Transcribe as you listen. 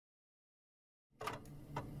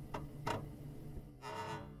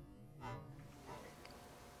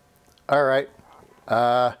All right.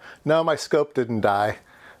 No, my scope didn't die,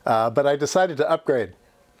 but I decided to upgrade.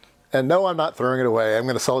 And no, I'm not throwing it away. I'm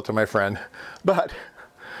going to sell it to my friend. But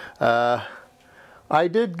I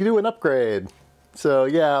did do an upgrade. So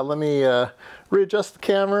yeah, let me readjust the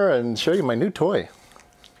camera and show you my new toy.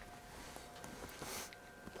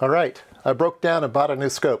 All right, I broke down and bought a new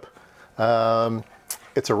scope.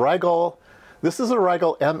 It's a Rigol. This is a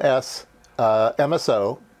Rigol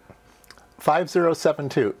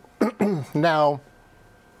MSO5072. Now,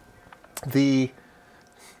 the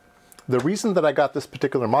reason that I got this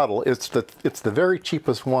particular model is that it's the very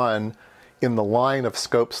cheapest one in the line of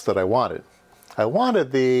scopes that I wanted. I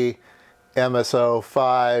wanted the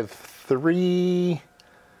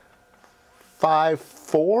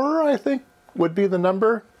MSO5354, I think would be the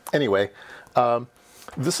number. Anyway,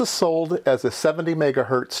 this is sold as a 70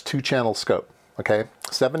 megahertz two-channel scope, okay?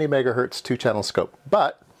 70 megahertz two-channel scope.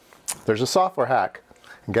 But there's a software hack,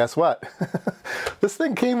 and guess what? This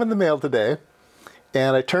thing came in the mail today,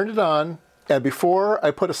 and I turned it on, and before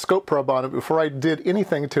I put a scope probe on it, before I did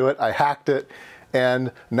anything to it, I hacked it,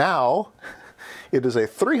 and now it is a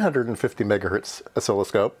 350 megahertz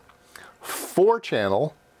oscilloscope,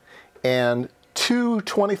 4-channel, and two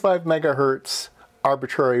 25 megahertz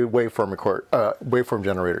arbitrary waveform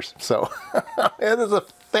generators. So it is a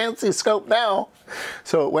fancy scope now.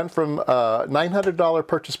 So it went from $900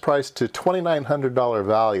 purchase price to $2,900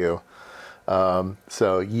 value.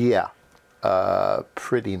 So yeah,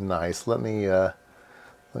 pretty nice. Let me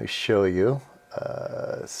show you.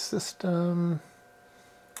 System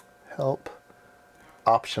help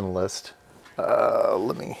option list.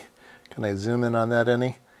 Can I zoom in on that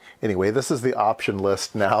any? Anyway, this is the option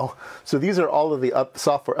list now. So these are all of the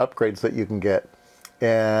software upgrades that you can get.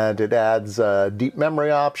 And it adds deep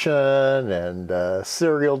memory option and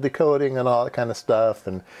serial decoding and all that kind of stuff.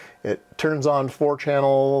 And it turns on 4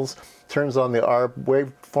 channels, turns on the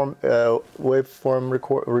ARB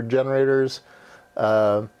waveform generators.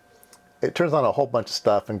 It turns on a whole bunch of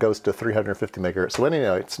stuff and goes to 350 megahertz. So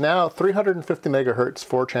anyway, it's now 350 megahertz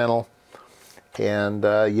 4-channel. And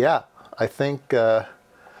yeah, I think the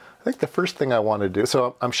first thing I want to do,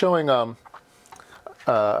 so I'm showing one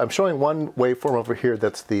waveform over here.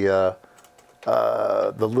 That's the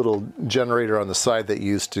little generator on the side that you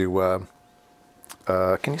used to.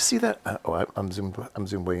 Can you see that? Oh, I'm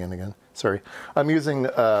zoomed way in again. Sorry. I'm using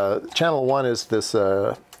channel 1 is this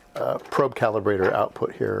probe calibrator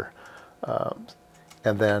output here,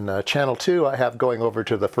 and then channel 2 I have going over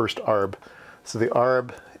to the first ARB. So the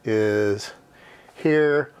ARB is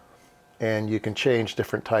here. And you can change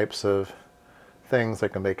different types of things. I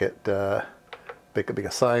can make it be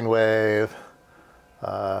a sine wave,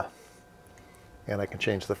 and I can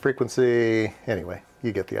change the frequency. Anyway,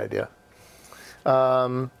 you get the idea.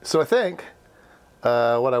 So I think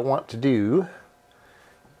what I want to do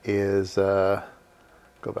is go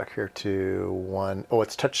back here to 1. Oh,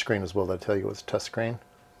 it's touchscreen as well. Did I tell you it was touchscreen?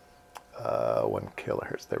 1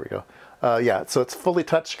 kilohertz. There we go. Yeah, so it's fully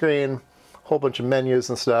touchscreen, whole bunch of menus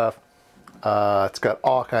and stuff. It's got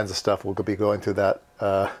all kinds of stuff. We'll be going through that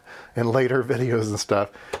in later videos and stuff.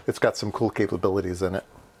 It's got some cool capabilities in it.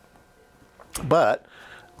 But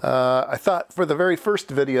I thought for the very first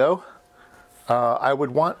video, I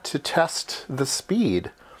would want to test the speed,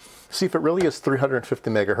 see if it really is 350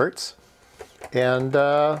 megahertz. And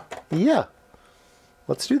yeah,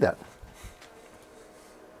 let's do that.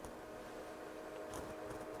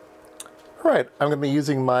 All right, I'm going to be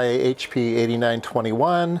using my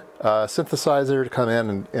HP8921 synthesizer to come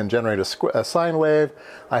in and generate a sine wave.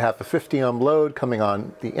 I have a 50 ohm load coming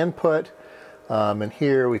on the input. And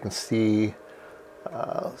here we can see,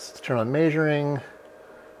 let's turn on measuring.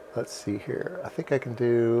 Let's see here. I think I can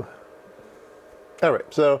do, all right,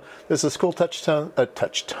 so this is cool touch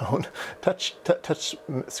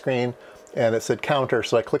screen, and it said counter,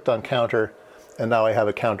 so I clicked on counter, and now I have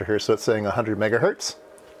a counter here, so it's saying 100 megahertz.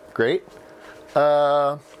 Great.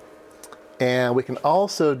 And we can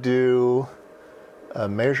also do a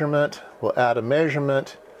measurement. We'll add a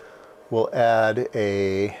measurement. We'll add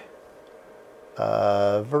a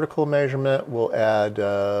vertical measurement. We'll add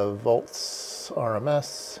volts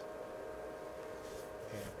RMS.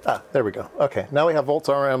 Ah, there we go. Okay, now we have volts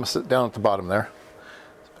RMS down at the bottom there.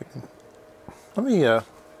 Let me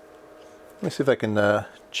see if I can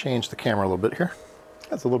change the camera a little bit here.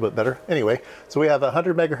 That's a little bit better. Anyway, so we have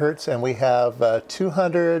 100 megahertz and we have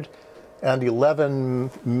 211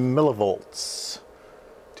 millivolts.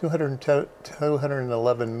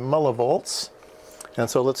 211 millivolts. And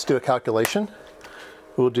so let's do a calculation.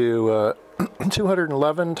 We'll do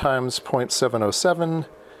 211 times 0.707.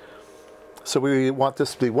 So we want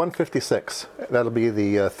this to be 156. That'll be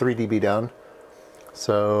the 3 dB down.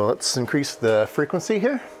 So let's increase the frequency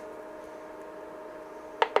here.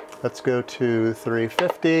 Let's go to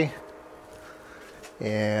 350.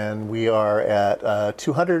 And we are at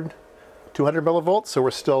 200 millivolts, so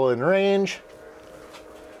we're still in range.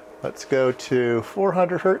 Let's go to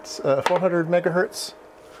 400 megahertz.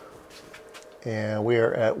 And we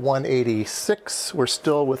are at 186. We're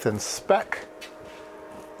still within spec.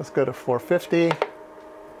 Let's go to 450.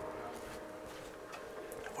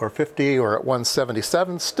 450, we're at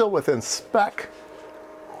 177, still within spec.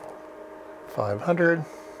 500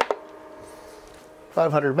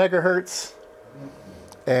 megahertz.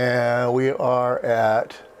 And we are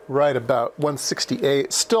at right about 168.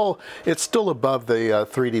 It's still above the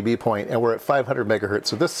 3 dB point, and we're at 500 megahertz.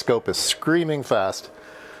 So this scope is screaming fast.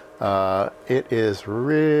 It is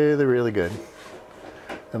really, really good.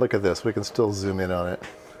 And look at this, we can still zoom in on it.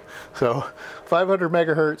 So 500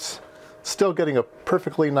 megahertz, still getting a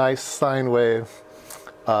perfectly nice sine wave.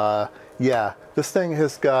 Yeah, this thing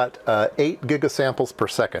has got 8 gigasamples per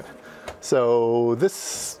second. So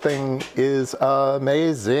this thing is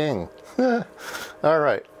amazing. All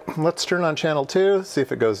right, let's turn on channel 2, see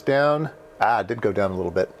if it goes down. It did go down a little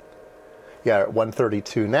bit. Yeah, at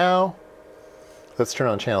 132 now. Let's turn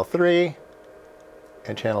on channel 3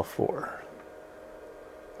 and channel 4.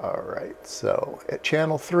 All right, so at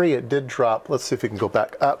channel 3 it did drop. Let's see if we can go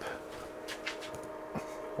back up.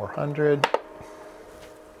 400.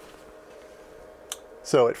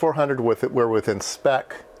 So at 400 we're within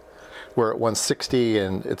spec. We're at 160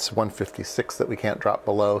 and it's 156 that we can't drop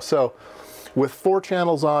below. So with 4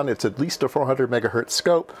 channels on, it's at least a 400 megahertz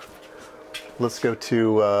scope. Let's go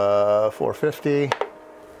to 450.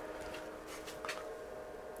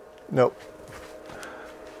 Nope.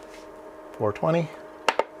 420.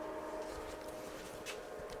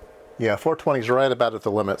 Yeah, 420 is right about at the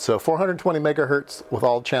limit. So 420 megahertz with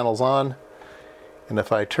all channels on. And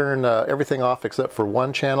if I turn everything off except for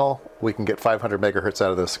one channel, we can get 500 megahertz out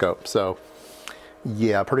of this scope. So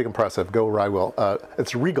yeah, pretty impressive. Go Rigol.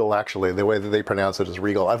 It's Rigol, actually. The way that they pronounce it is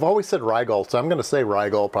Rigol. I've always said Rigol, so I'm going to say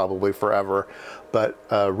Rigol probably forever. But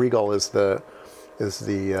Rigol is the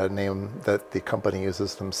name that the company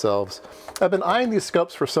uses themselves. I've been eyeing these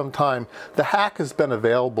scopes for some time. The hack has been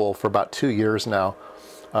available for about 2 years now,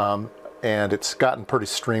 and it's gotten pretty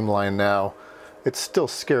streamlined now. It's still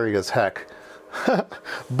scary as heck,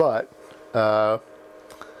 but I'm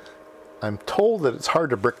told that it's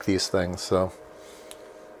hard to brick these things, so.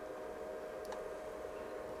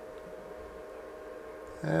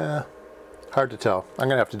 Yeah, hard to tell. I'm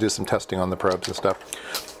gonna have to do some testing on the probes and stuff.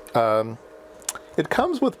 It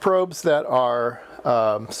comes with probes that are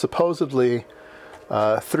supposedly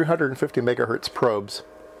 350 megahertz probes.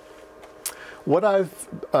 What I've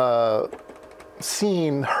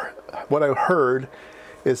seen, what I've heard,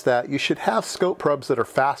 is that you should have scope probes that are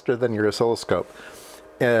faster than your oscilloscope,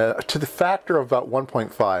 to the factor of about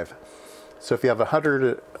 1.5. So if you have a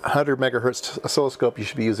 100 megahertz oscilloscope, you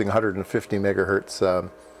should be using 150 megahertz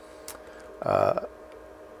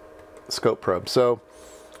scope probe. So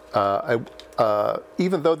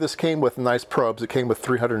even though this came with nice probes, it came with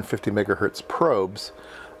 350 megahertz probes.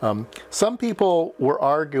 Some people were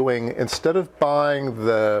arguing, instead of buying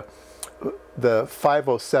the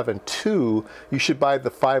 5072, you should buy the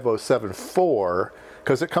 5074,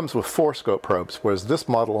 because it comes with 4 scope probes, whereas this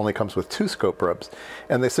model only comes with 2 scope probes.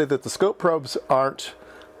 And they say that the scope probes aren't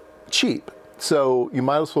cheap, so you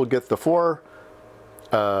might as well get the 4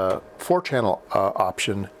 channel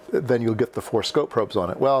option, then you'll get the 4 scope probes on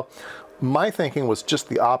it. Well, my thinking was just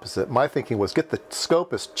the opposite. My thinking was get the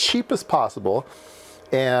scope as cheap as possible,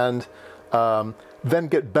 and then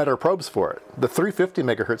get better probes for it. The 350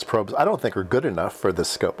 megahertz probes I don't think are good enough for this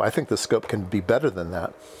scope. I think the scope can be better than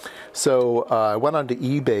that. So I went onto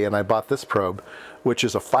eBay and I bought this probe, which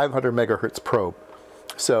is a 500 megahertz probe.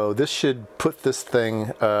 So this should put this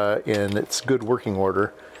thing in its good working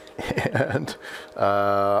order. And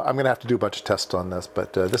I'm going to have to do a bunch of tests on this,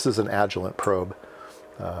 but this is an Agilent probe.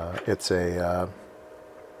 It's a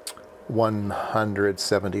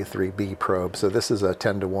 173B probe. So this is a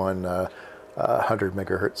 10-to-1 100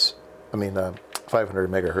 megahertz,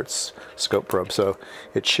 500 megahertz scope probe. So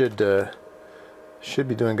it should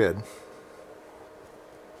be doing good.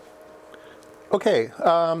 Okay,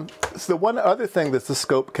 so the one other thing that the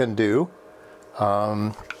scope can do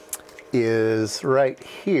is right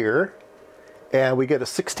here, and we get a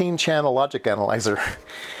 16-channel logic analyzer.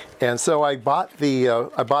 And so I bought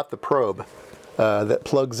the probe that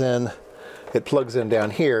plugs in. It plugs in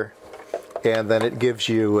down here, and then it gives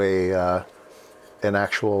you an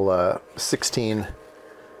actual 16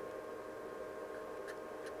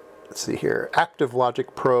 let's see here, active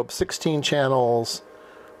logic probe, 16 channels.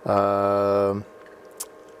 I'm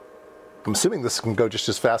assuming this can go just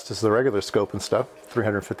as fast as the regular scope and stuff,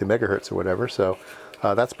 350 megahertz or whatever, so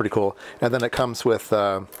that's pretty cool. And then it comes with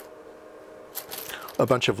a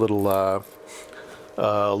bunch of little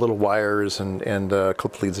wires and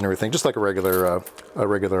clip leads and everything, just like a regular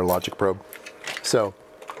logic probe. So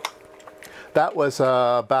that was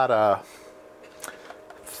about a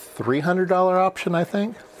 $300 option, I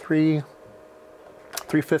think, $350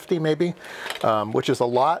 maybe, which is a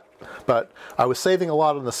lot, but I was saving a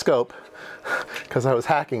lot on the scope because I was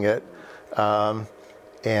hacking it, yeah,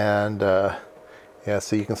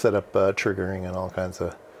 so you can set up triggering and all kinds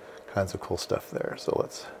of cool stuff there. So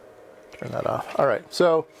let's turn that off. All right,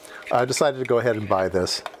 so I decided to go ahead and buy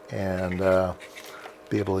this and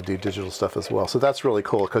be able to do digital stuff as well. So that's really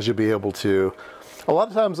cool because you'll be able to, a lot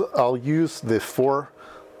of times I'll use the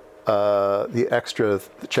extra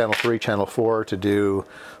channel 3, channel 4 to do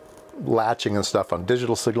latching and stuff on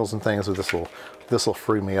digital signals and things. So this will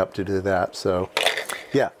free me up to do that. So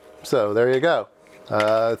yeah, so there you go.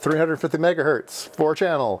 350 megahertz,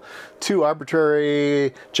 4-channel, 2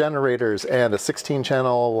 arbitrary generators, and a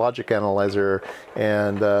 16-channel logic analyzer,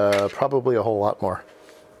 and probably a whole lot more.